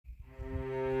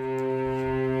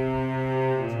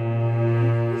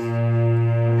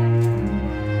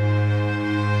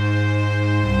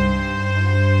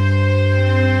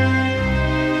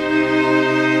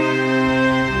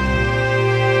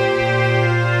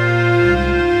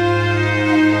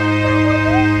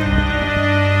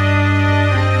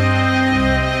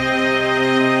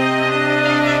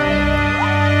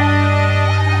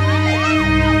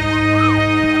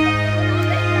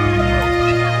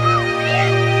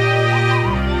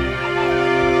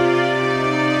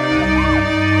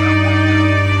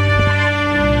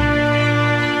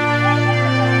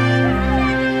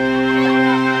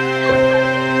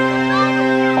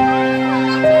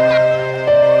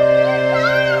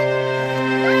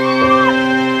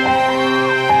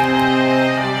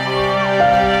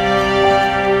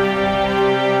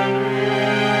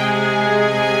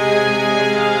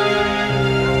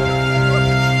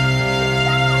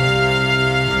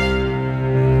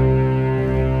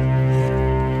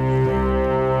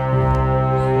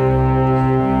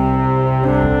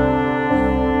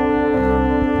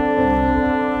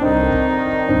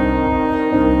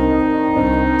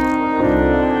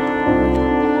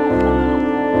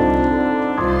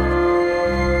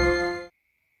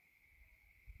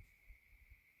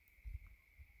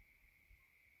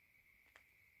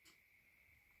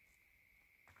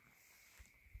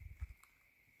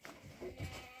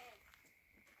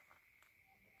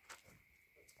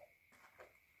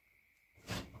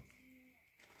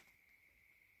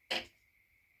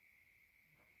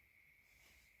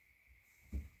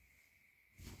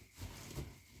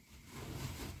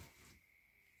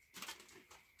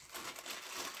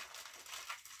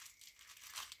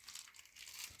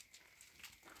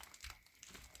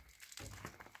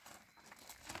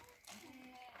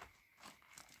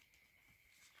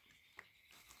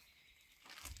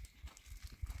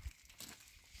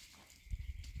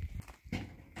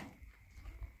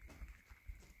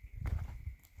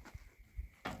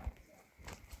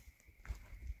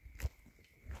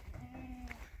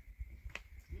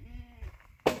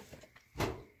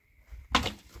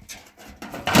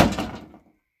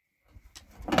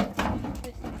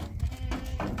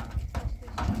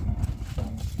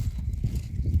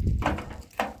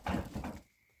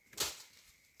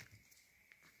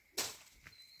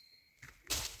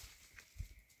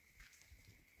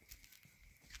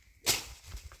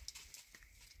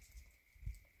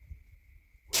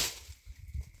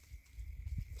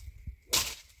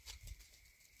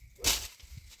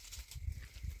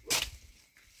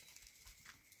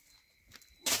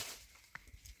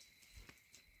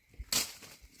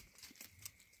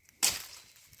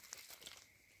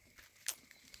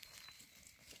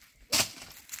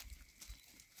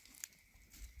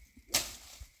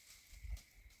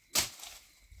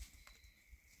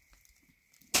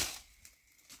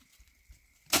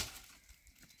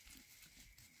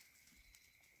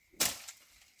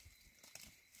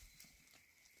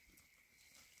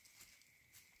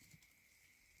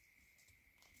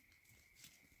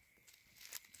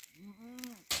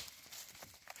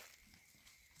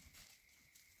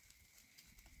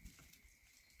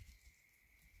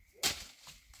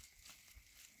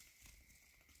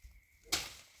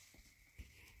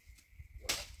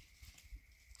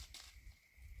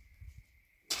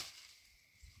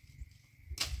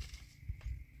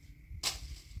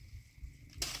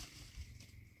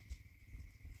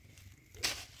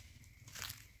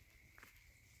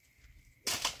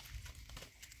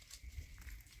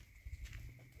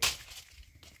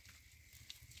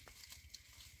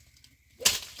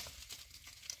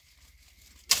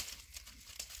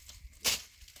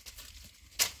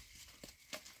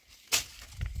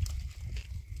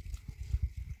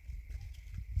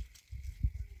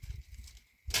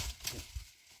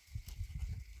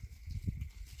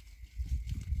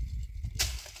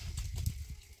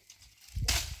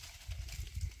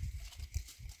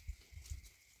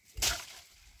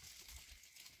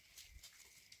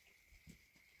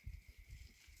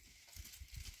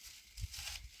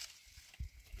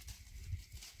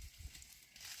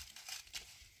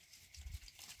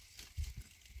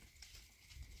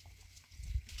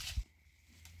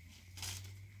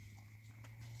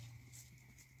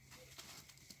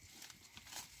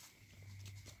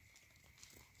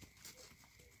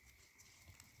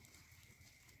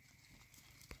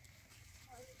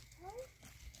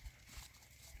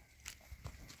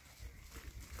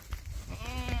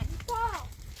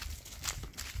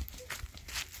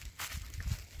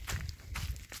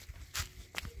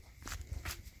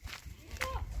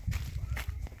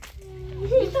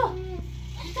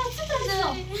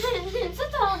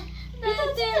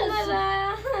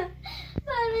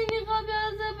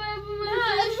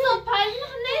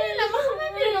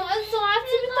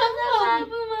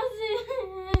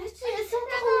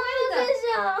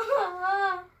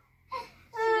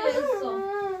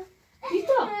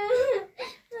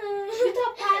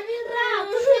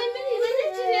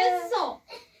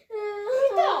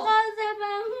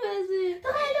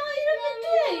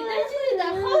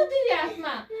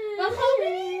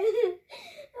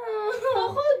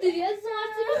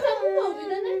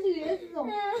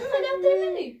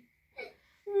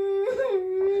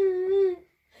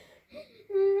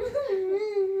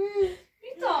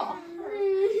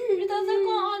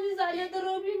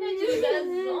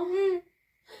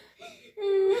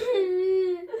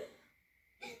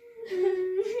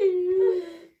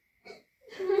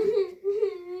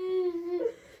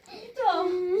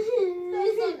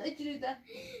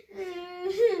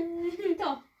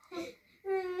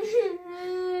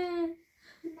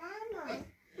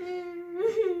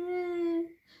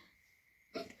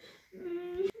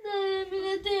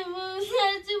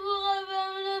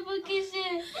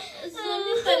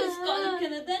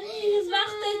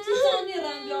وقتی تیزانی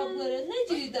رنگ آب گره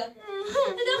نجریده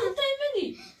داخل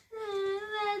تایمنی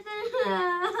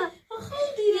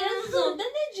خیلی دیری عزیزم ده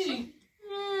نجری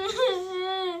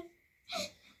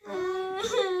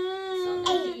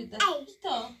نجریده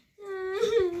تا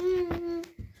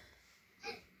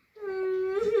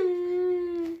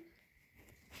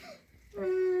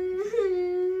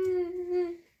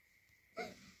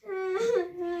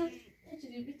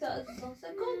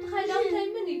سکن خیلی هم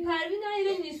تایمنی پروین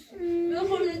ایره نیست بیا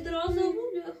خورده درازه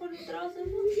بود بیا خورده درازه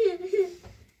بود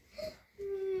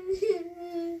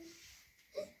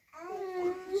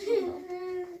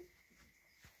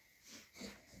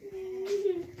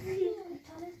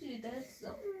تانه جوری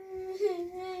درستم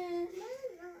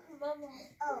ماما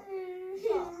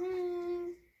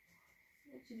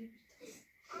جوری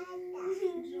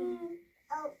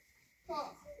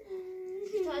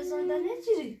بیتا از آن دانه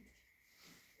جوری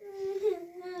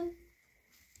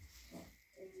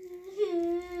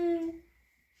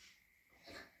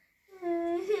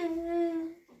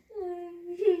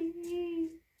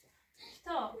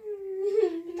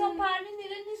بیتا پروین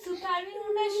نیره نیستو پروین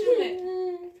اون نشونه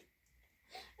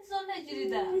از آن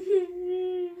نجریده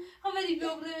ولی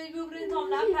بیوگره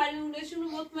تام نه پروین اون نشونه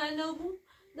مطمئنه بود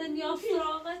دنیا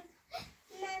سراغت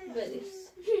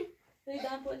بلیس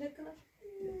بیدم پاله کنم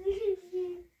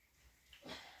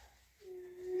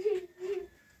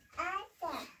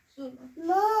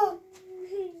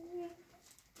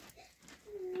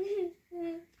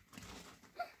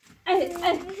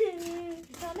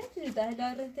بیتا نجریده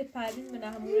داره ته پروین من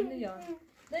همونه نیان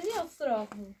دنیا سراغ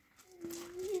بود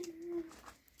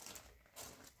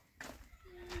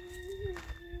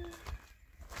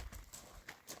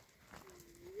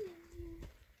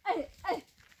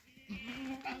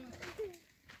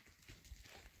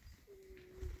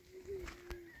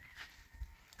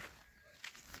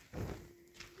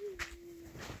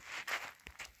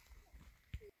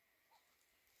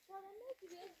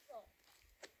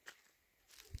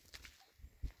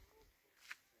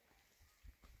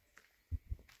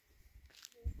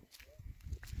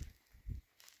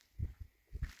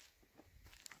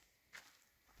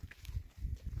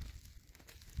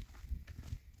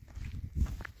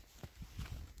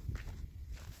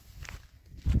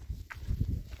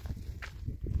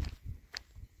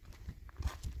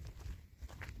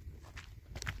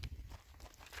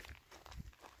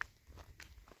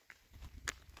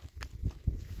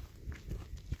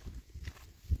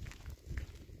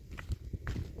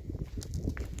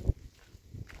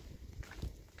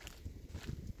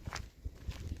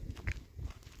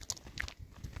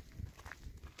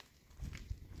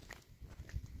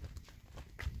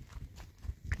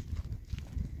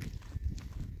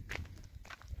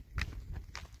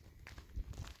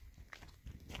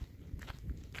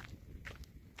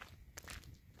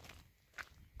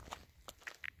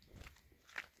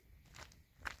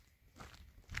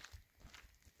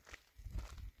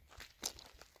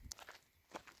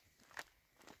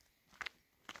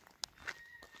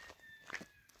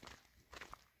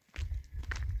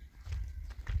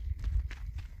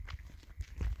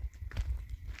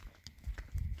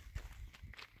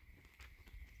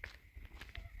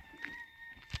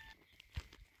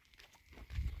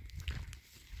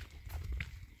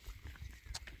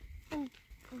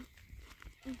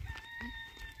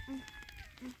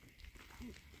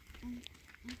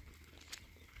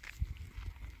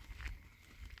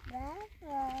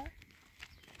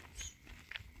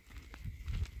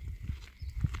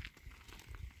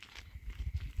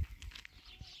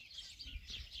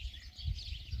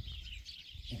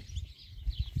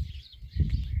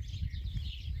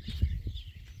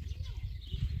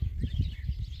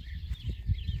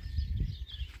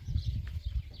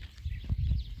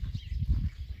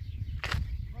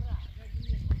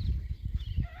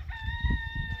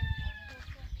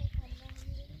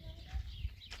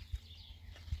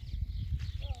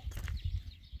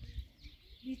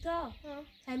بیتا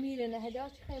همیره نه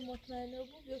هداش خیلی مطمئنه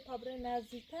بود بیا تا بره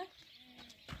نزدیکتر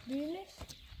ببینش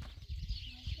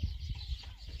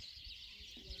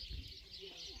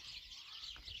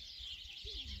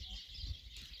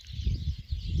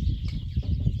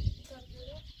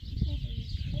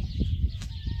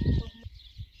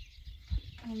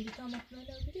بیتا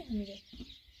مطمئنه بودی همیره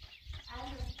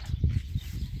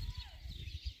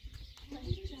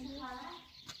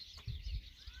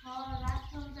ها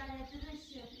رفتم در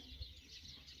بشه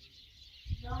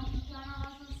دام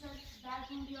میکنم واسه در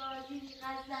اون بیاری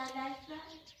غزلک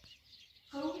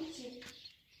خوبی چی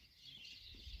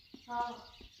ها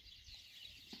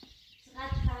چقدر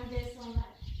خنده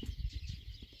سامد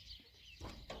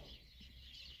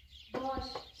باش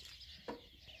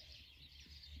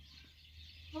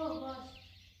باش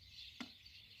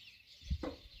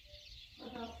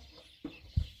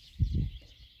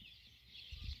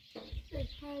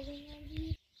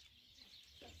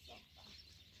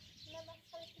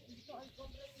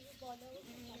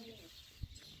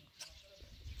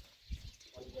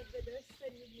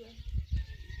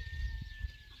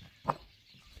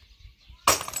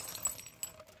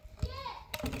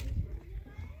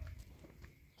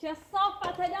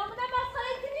کثافت ادامه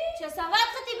مسخره کنی؟ کثافت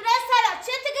خطی برای سرات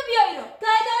چه تگه بیایی رو؟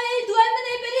 تدایی دوی من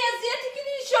بری اذیتی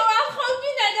کنی شما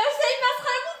خواهی نداشت سری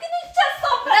مسخره بود کنی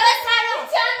کثافت برای سرات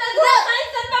چند نگاه خواهی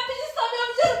سن من پیش سامی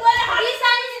هم جور باره هر بی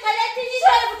سانی غلطی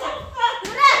دیده بودم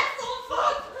برای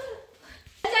کثافت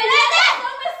جلیده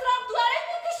مصرم دواره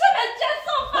میکشم از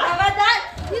کثافت برای در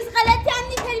بیس غلطی هم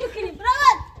نیتری بکنیم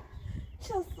برای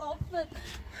کثافت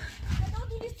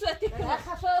ندونی صورتی برای کنم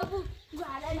خفه بود جو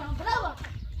علی نام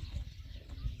برای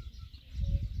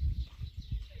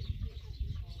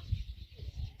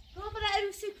تو برای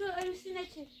عروسی که عروسی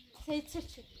نچه سید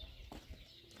چه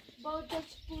با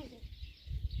دچ بوده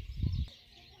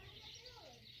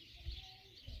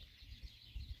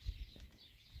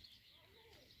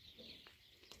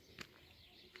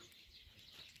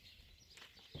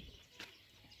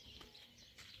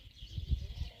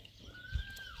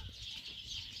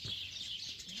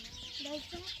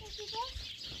داشتم کسی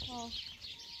داشت؟ ها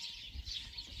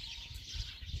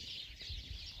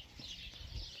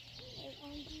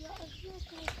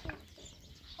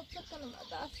خب چه کنم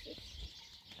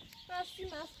دستی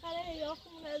مسخره یا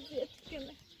خمون اذیت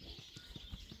کنه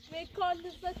میکار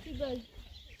لذتی داری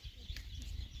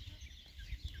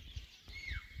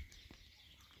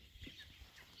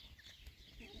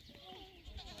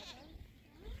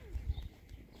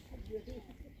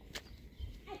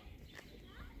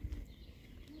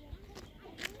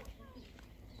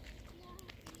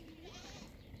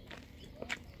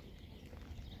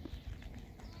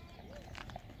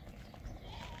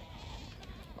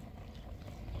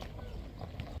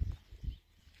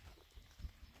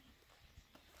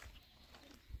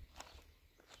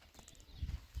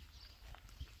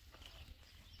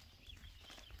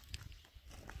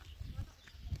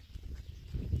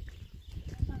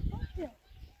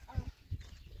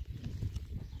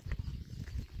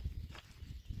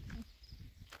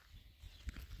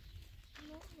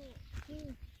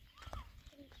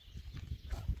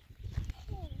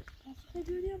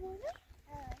Surgery'a böyle?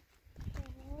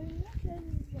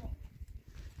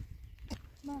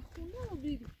 Mahkumda mı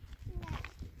büyük?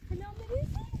 Selam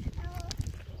verirsin?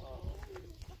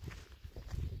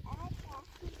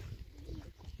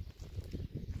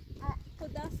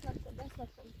 دست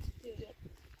نکن چطوری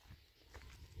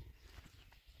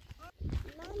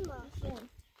ماما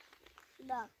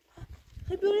با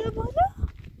خیلی بالا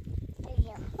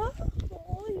ایو ها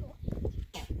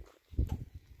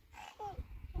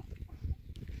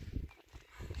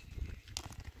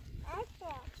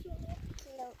اوه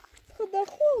خدا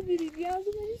خوبی دیگه از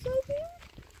اون سازی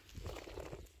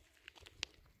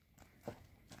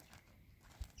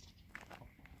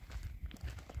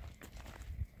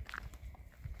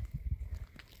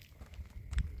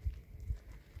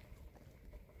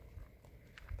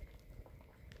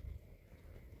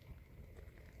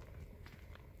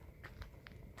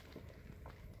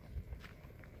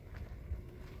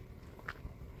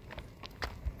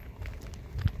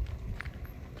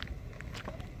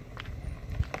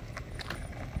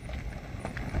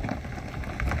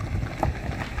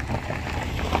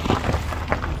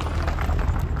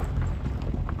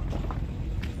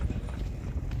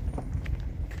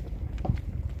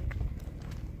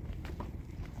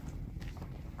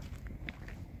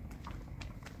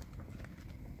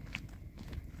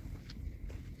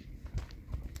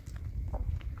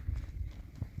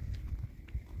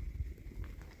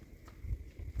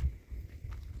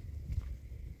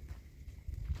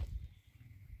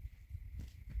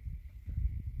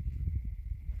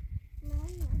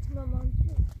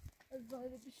Mamancu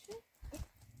böyle bir şey.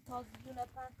 Tazıcına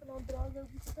parkın o biraz da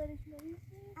gösterişmeliyiz.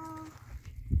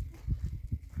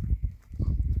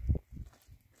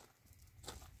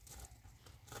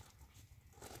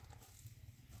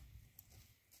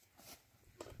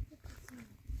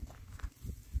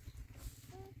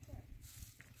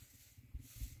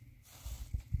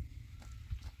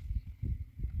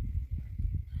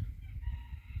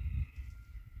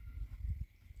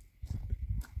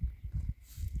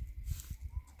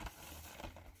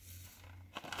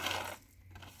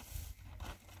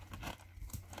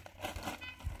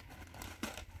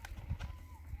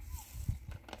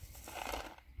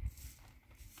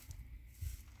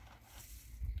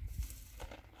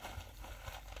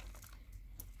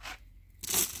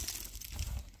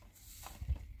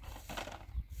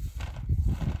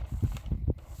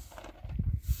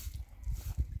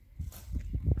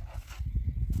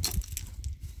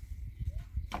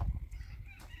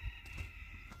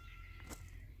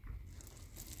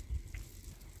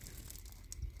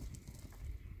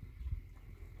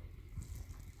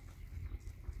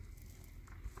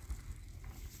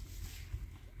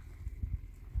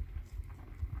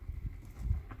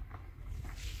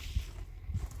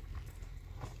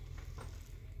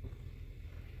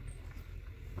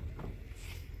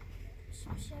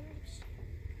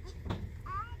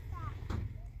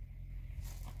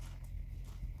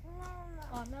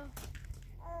 آنا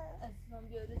از من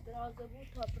بیاره درازه بود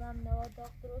تا برم نوا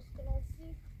داغ درست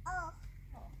کنسی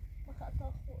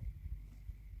بخطا خود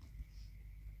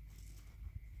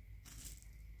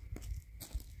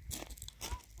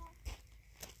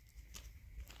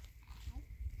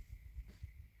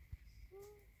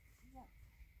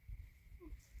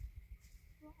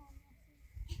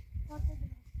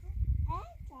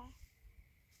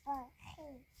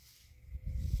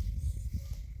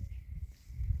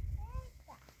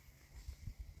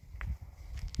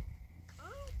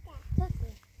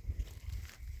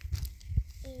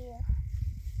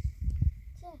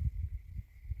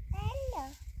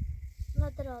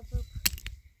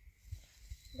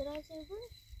درازه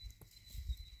بود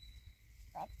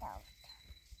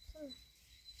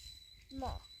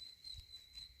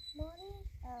ماری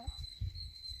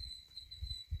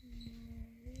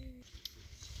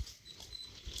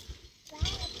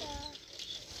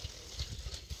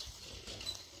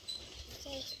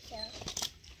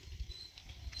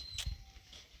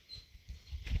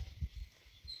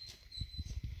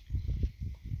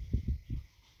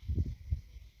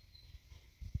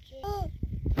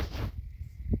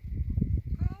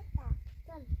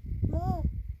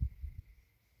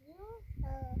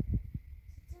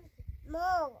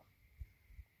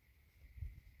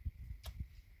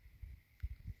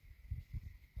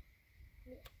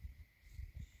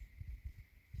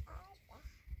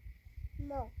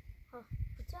No. ها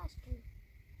کجاش کنی؟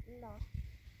 No.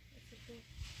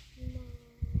 نه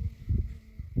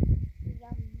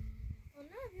Ja.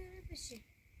 آنا بیاره بشه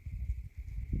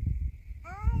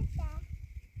Ada.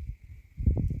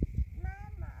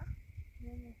 Mama.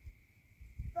 نه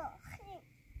Bochi.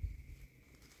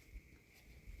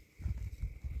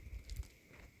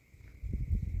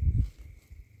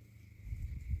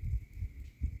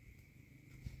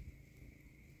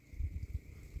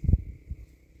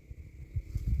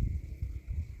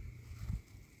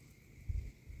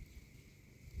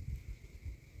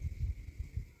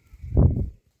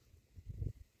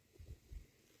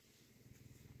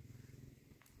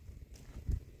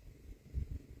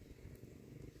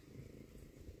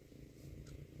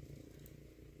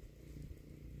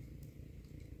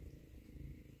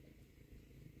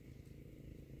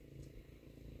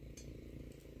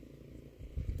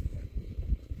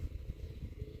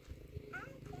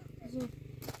 زود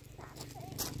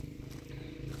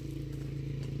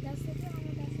دست بیا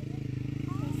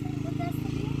آنا دست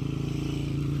بیا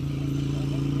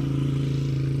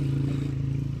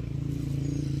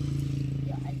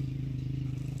یا علی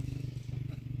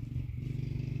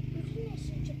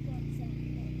میتونی چه پاک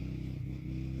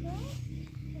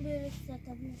بیاره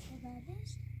ستا بیشه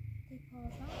بعدش تی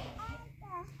پاکا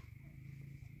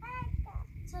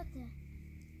چه ته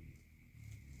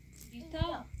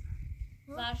بیتا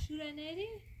برشوره نری؟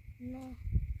 نه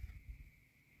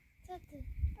چه ته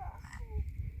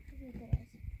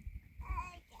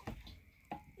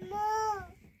Mom.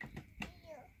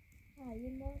 یه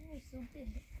مار نیست اون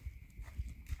بده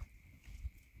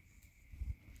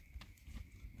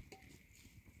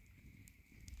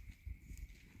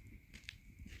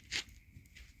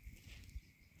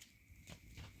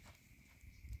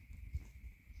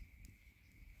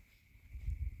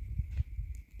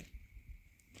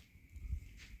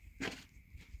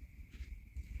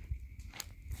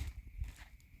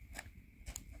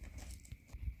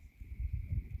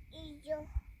Iyo.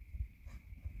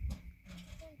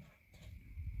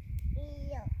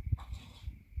 Iyo.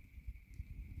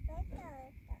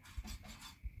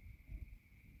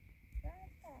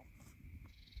 Beta.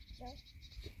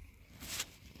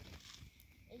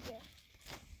 Iyo.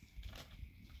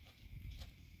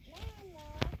 Mama.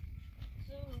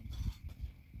 زود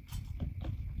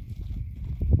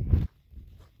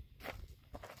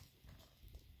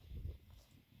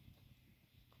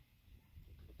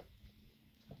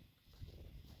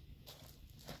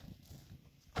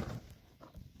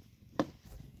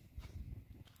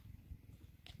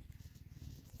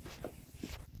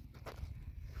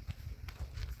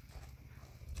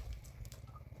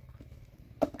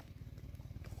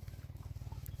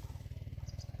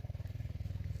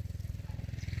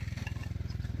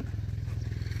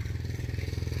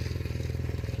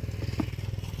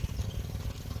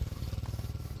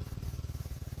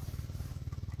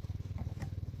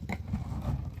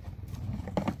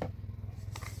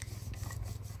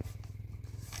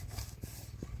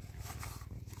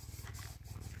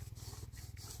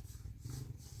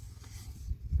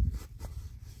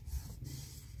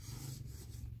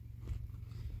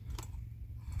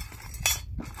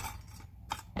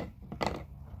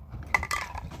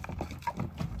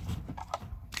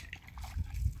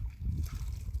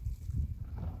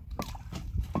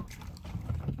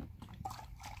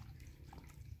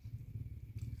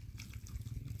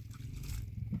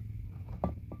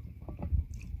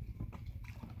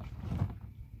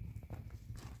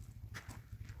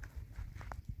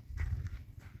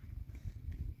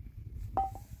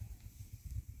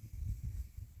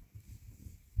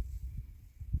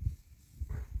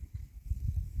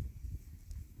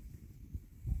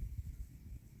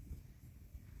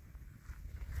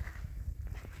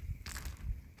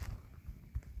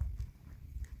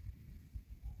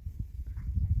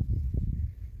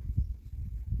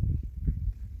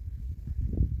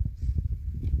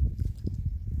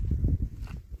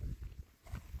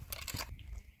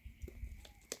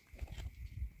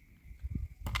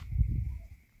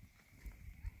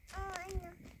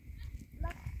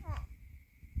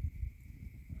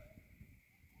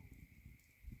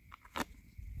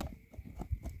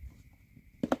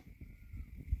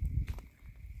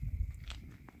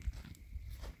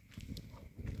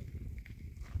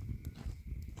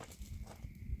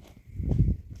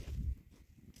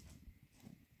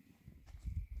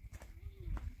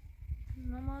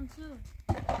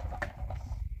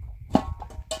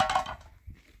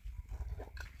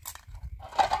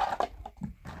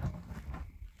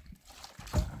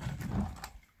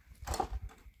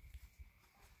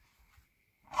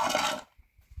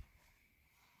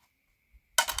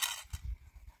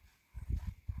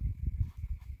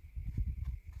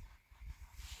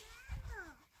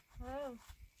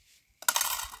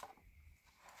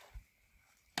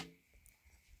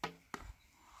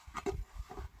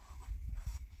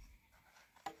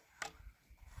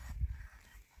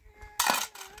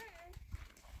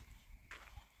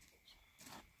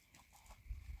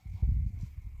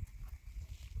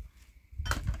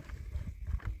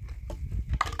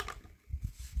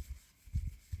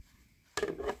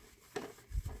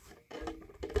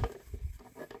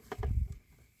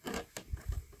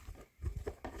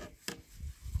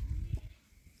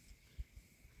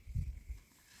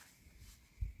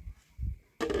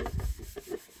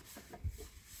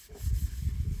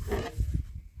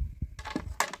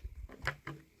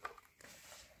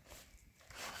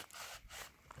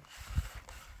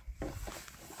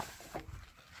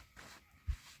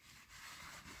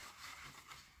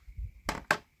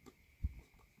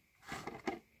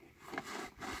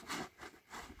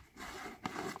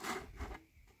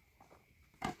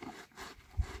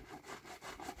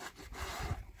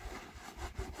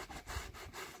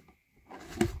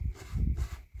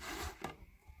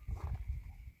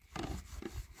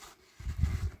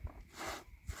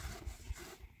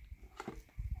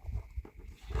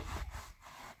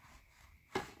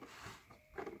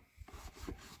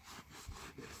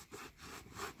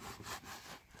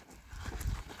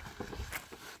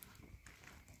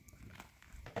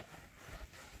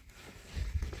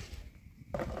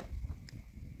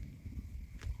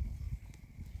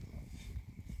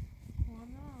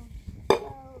مامان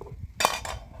تو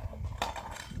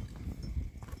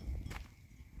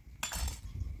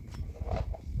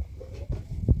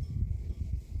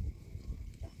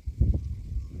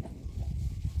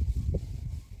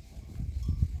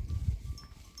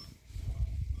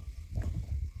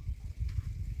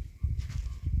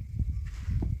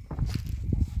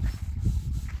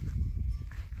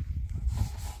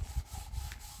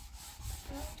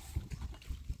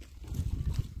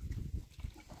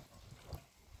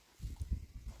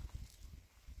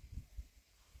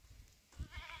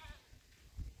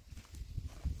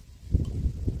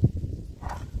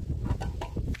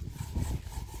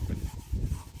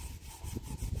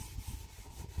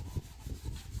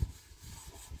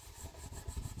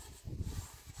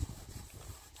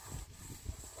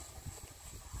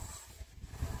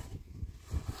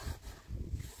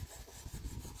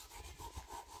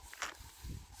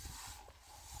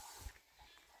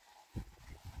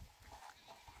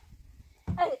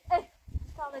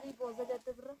تعملي بوزة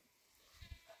جد برا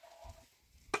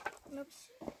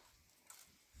نمشي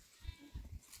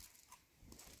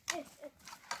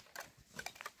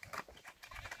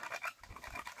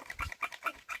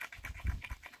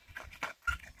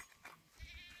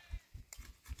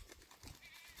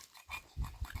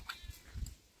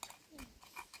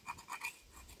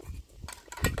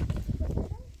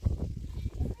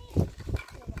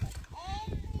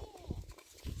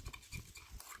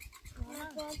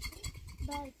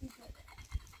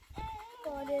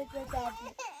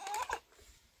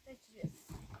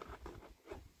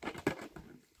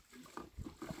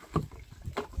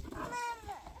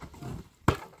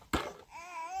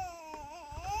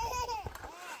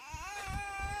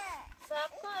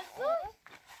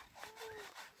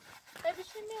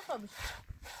خامش خامش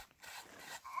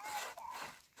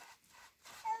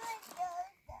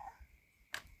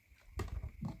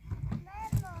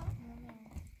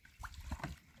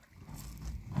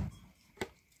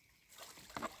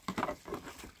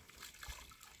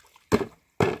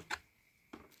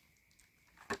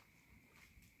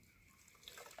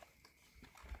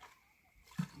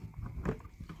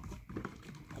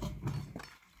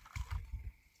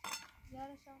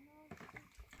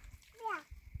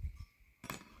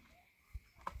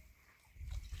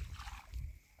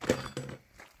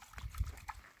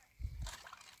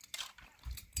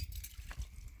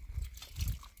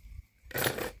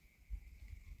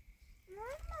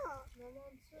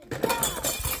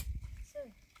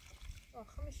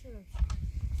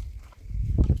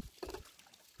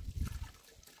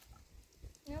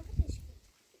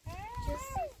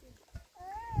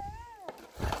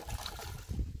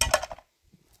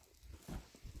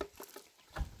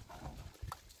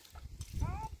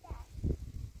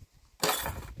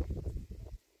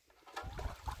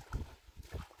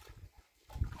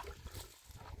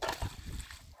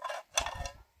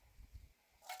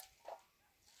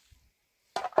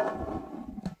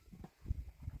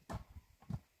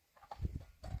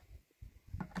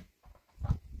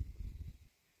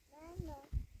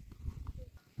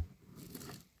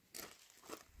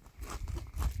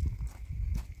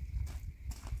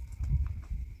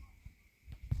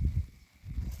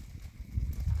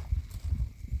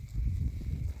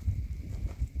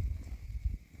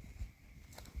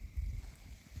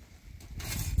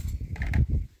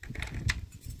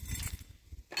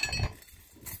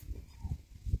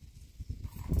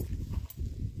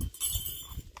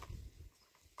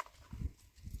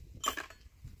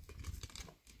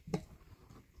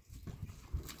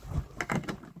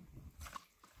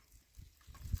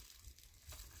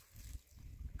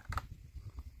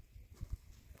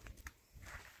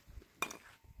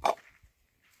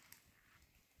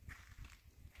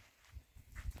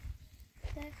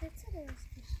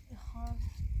خان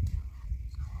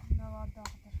نوا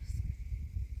داغ درست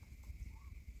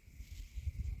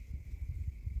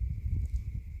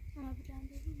اما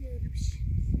برنده رو بیارمش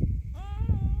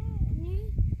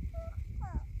نی؟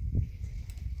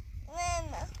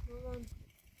 ماما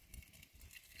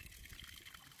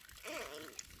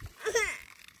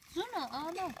زونه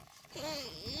آنا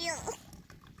یو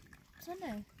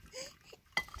زونه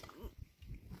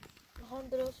خان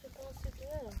درست تاسی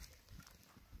دوه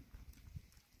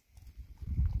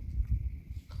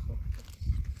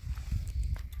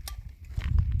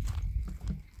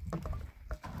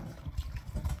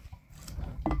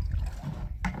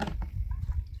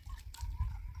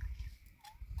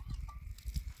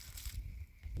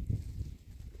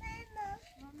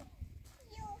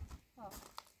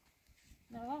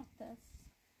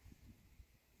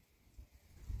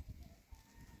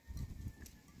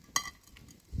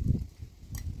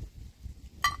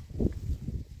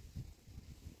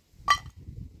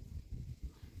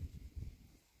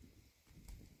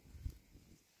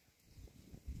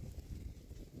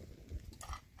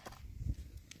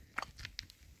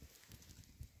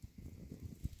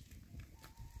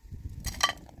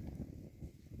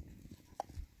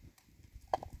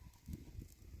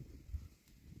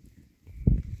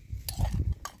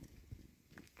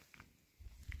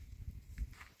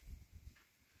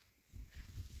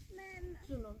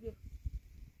Suno, bia.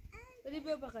 Tadi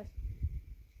bia pakai.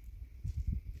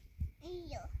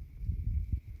 Iyo.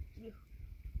 Bia.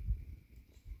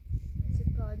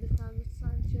 Sekali kamu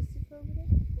Sanchez fikir.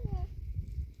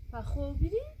 Pakho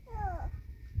biri?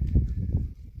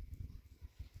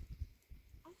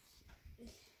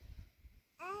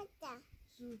 Ada.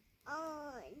 Su.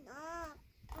 Oh no.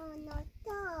 Oh no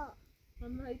to.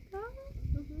 Anahita?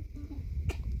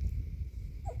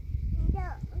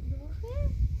 No.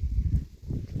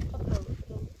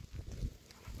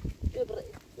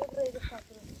 يبرد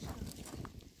خاطر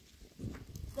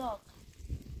ذاق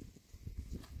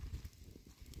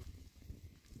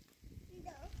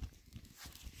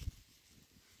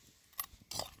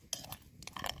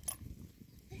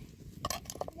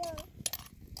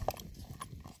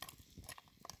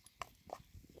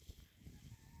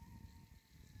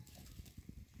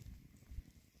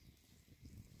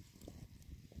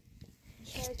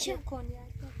شاید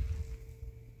کنیاک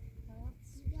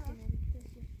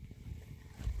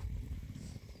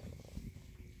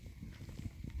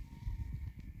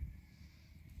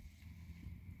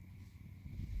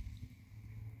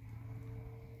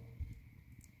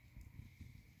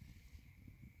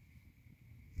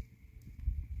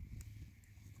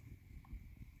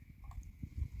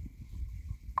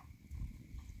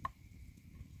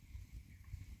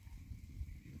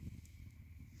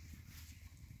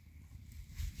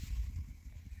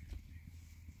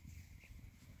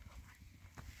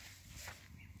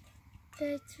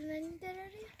تیترانی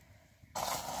داری؟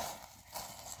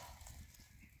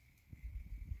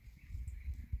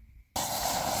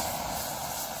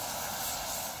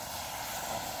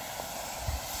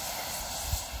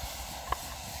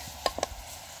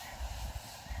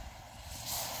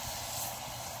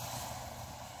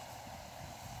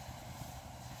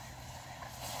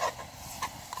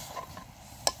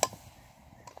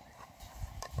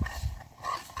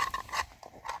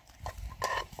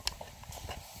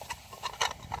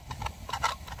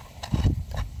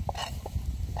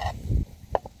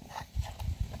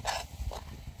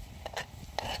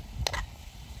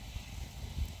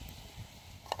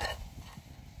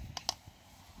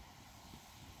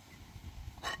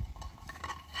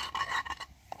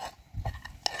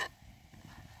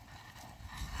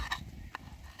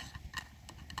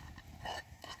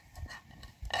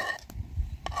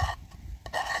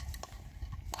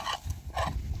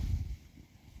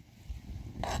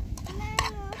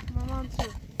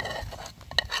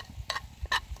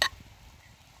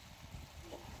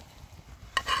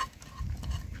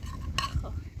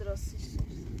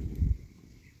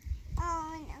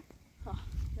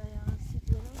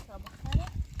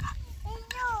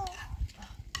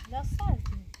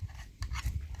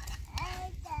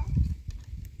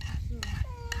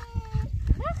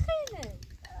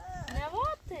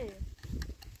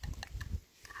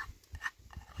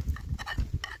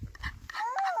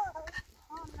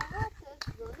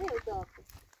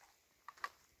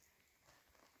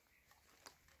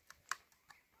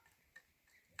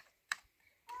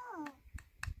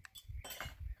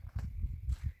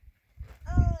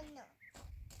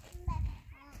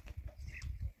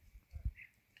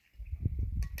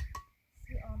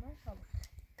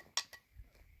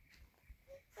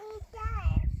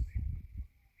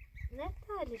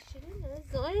 شیرین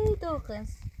زای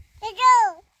داغست.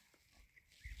 Go.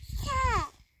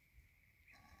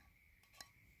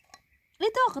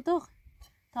 دوغ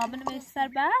تا من سر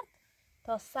بعد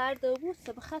تا سر دو بود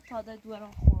سبخه تا ده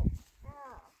دوران خوب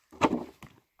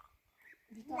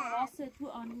بیتا راسه تو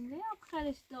آنینه یا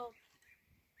بخرش دو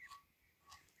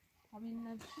همین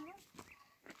نمیشه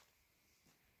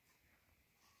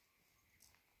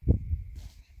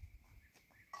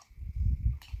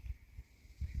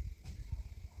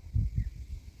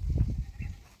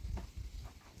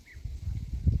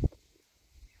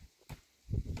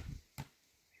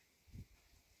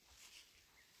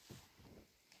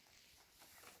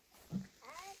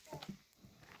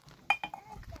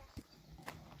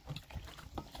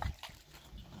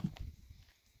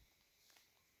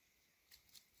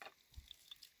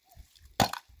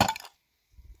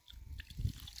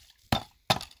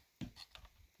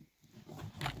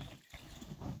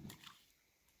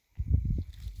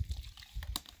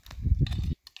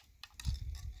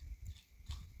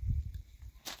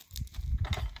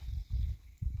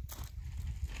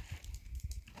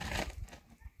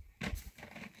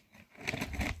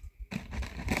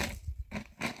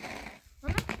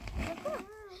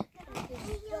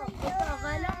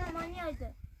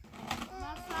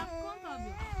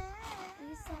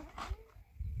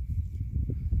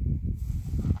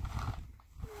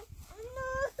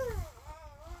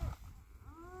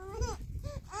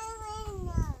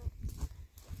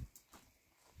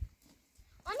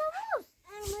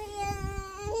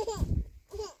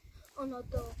Ana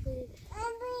dağılır.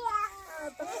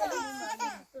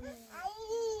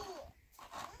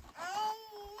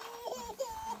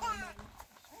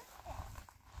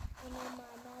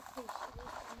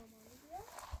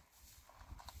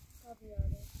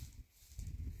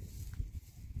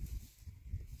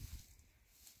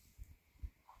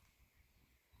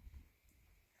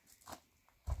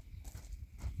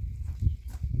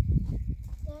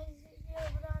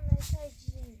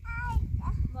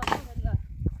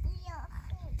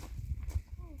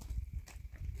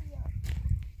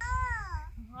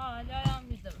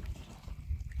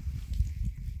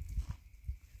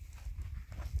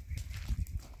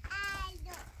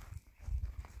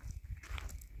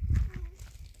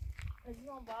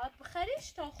 باید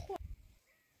بخریش تا خوب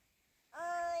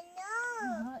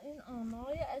آنا این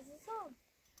آنای عزیزم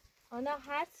آنا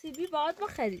هر سیبی باید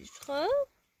بخریش خب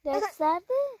دست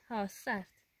سرده؟ ها سرد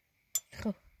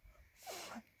خب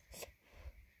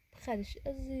بخریش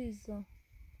عزیزم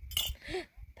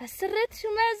پس سرت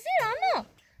شمازی آنا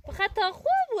بخواه تا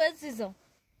خوب و عزیزم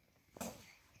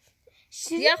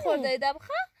یه خورده ایده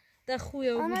بخواه ده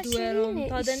خویه و بدویرم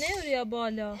تا ده نیوریا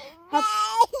بالا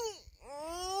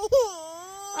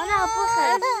آنا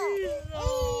بخیر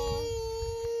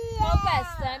ها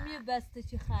بسته هم یه بسته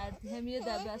چی خردی هم یه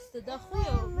ده بسته ده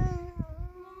خویه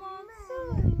مامان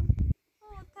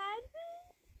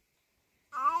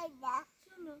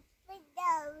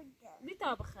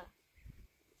بیتا بخیر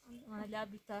حالا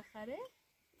بیتا خره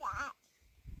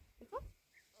بکن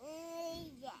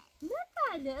نه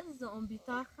بله از اون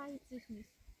بیتا خری چیش نیست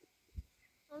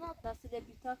آنا دست ده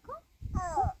بیتا کن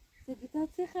ده بیتا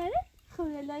چی خره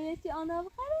خویه لایتی آنا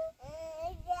بخره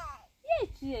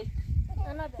یک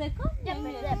آنا بکن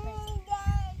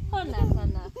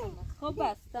خونه خب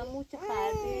بسته موچه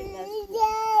خردی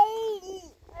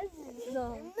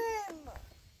عزیزم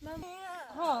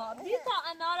ها بیتا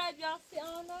انا را بیاسی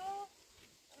آنا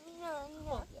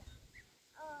خب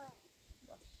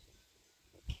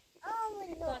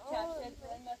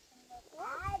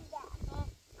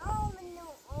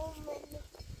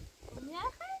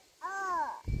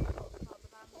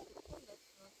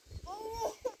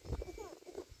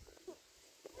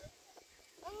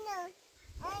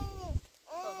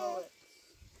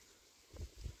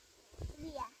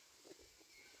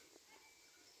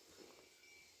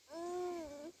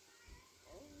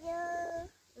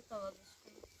تا چشت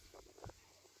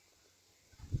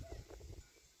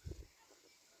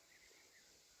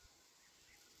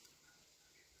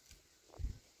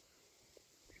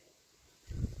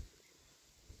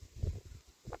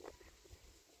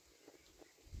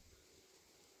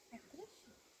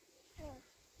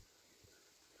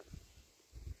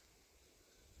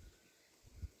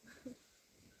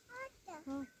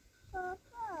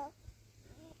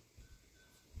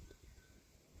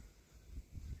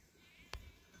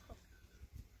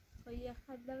یه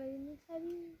خط بقیه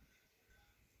میخری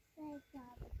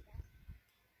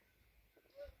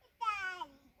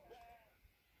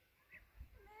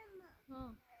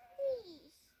ها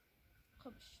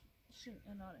خب شون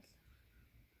انا رسل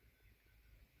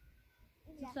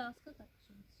ساس کتا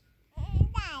شون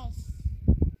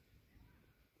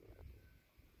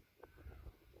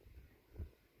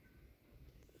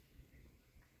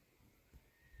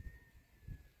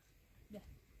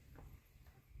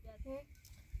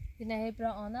Yine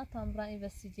hebra ana tam bran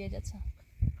investigated çak.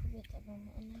 خوبه تمام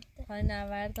آناتا Hani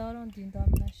نوردارون دیندار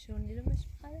نشون نیرومش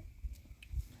بخره.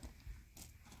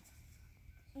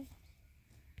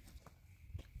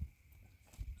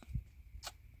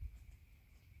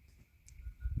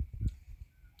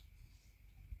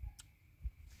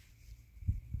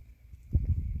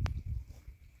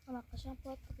 اما قشنگ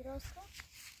پاک دراز کن